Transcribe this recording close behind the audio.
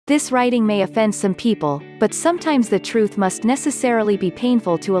This writing may offend some people, but sometimes the truth must necessarily be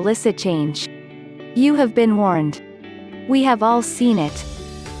painful to elicit change. You have been warned. We have all seen it.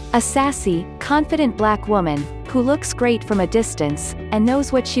 A sassy, confident black woman, who looks great from a distance, and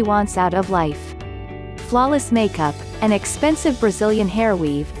knows what she wants out of life. Flawless makeup, an expensive Brazilian hair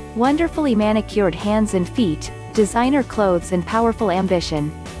weave, wonderfully manicured hands and feet, designer clothes and powerful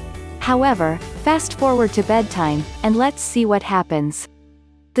ambition. However, fast forward to bedtime, and let's see what happens.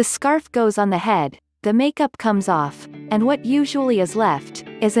 The scarf goes on the head, the makeup comes off, and what usually is left,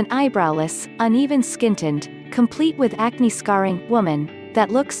 is an eyebrowless, uneven skin-toned, complete with acne scarring, woman, that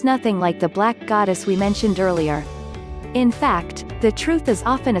looks nothing like the black goddess we mentioned earlier. In fact, the truth is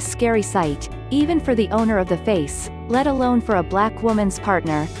often a scary sight, even for the owner of the face, let alone for a black woman's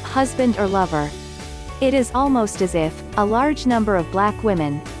partner, husband or lover. It is almost as if a large number of black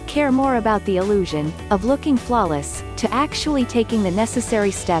women care more about the illusion of looking flawless, to actually taking the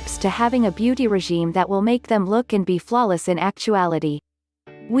necessary steps to having a beauty regime that will make them look and be flawless in actuality.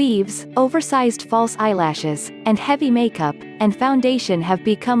 Weaves, oversized false eyelashes, and heavy makeup and foundation have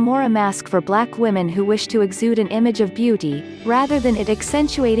become more a mask for black women who wish to exude an image of beauty, rather than it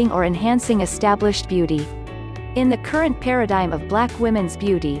accentuating or enhancing established beauty. In the current paradigm of black women's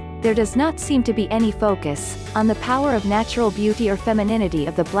beauty, there does not seem to be any focus on the power of natural beauty or femininity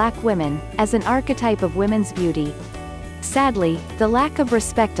of the black women, as an archetype of women's beauty. Sadly, the lack of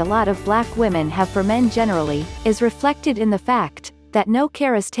respect a lot of black women have for men generally, is reflected in the fact that no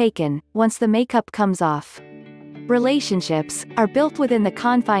care is taken once the makeup comes off. Relationships are built within the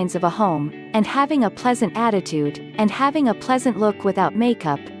confines of a home, and having a pleasant attitude, and having a pleasant look without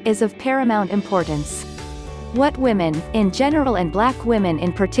makeup, is of paramount importance. What women, in general and black women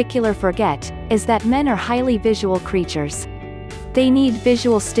in particular forget, is that men are highly visual creatures. They need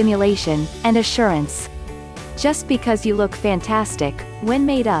visual stimulation, and assurance. Just because you look fantastic, when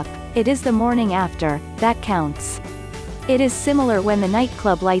made up, it is the morning after, that counts. It is similar when the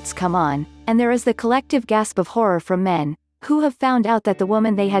nightclub lights come on, and there is the collective gasp of horror from men, who have found out that the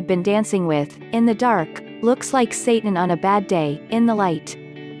woman they had been dancing with, in the dark, looks like Satan on a bad day, in the light.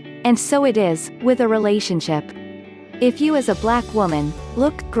 And so it is, with a relationship. If you as a black woman,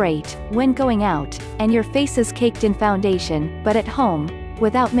 look great, when going out, and your face is caked in foundation, but at home,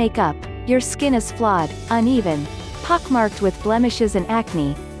 without makeup, your skin is flawed, uneven, pockmarked with blemishes and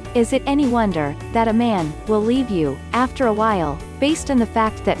acne, is it any wonder that a man will leave you, after a while, based on the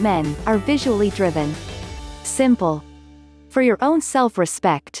fact that men are visually driven? Simple. For your own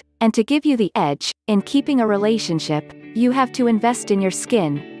self-respect, and to give you the edge, in keeping a relationship, you have to invest in your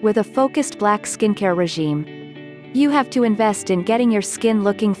skin, with a focused black skincare regime. You have to invest in getting your skin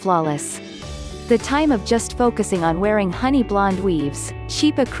looking flawless. The time of just focusing on wearing honey blonde weaves,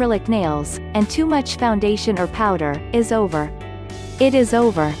 cheap acrylic nails, and too much foundation or powder, is over. It is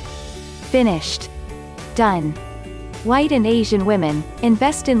over. Finished. Done. White and Asian women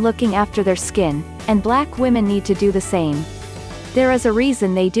invest in looking after their skin, and black women need to do the same. There is a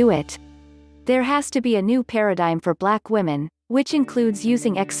reason they do it. There has to be a new paradigm for black women, which includes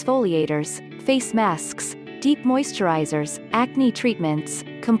using exfoliators, face masks, deep moisturizers, acne treatments,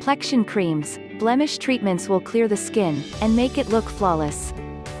 complexion creams, blemish treatments will clear the skin, and make it look flawless.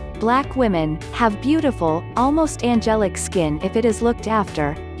 Black women have beautiful, almost angelic skin if it is looked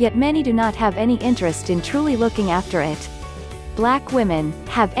after, yet many do not have any interest in truly looking after it. Black women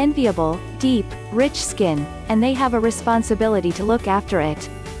have enviable, deep, rich skin, and they have a responsibility to look after it.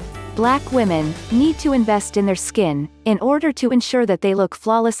 Black women need to invest in their skin, in order to ensure that they look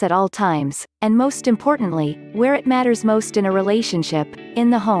flawless at all times, and most importantly, where it matters most in a relationship, in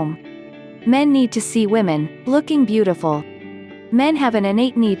the home. Men need to see women looking beautiful. Men have an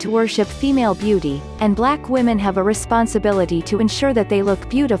innate need to worship female beauty, and black women have a responsibility to ensure that they look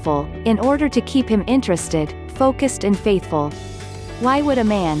beautiful, in order to keep him interested, focused and faithful. Why would a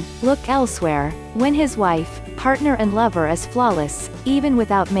man look elsewhere, when his wife, partner and lover is flawless, even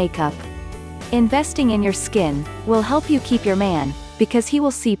without makeup? Investing in your skin will help you keep your man, because he will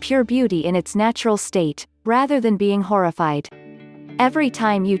see pure beauty in its natural state, rather than being horrified. Every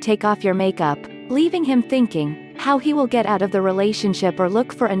time you take off your makeup, leaving him thinking how he will get out of the relationship or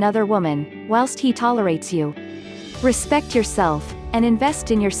look for another woman, whilst he tolerates you. Respect yourself, and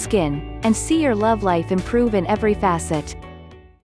invest in your skin, and see your love life improve in every facet.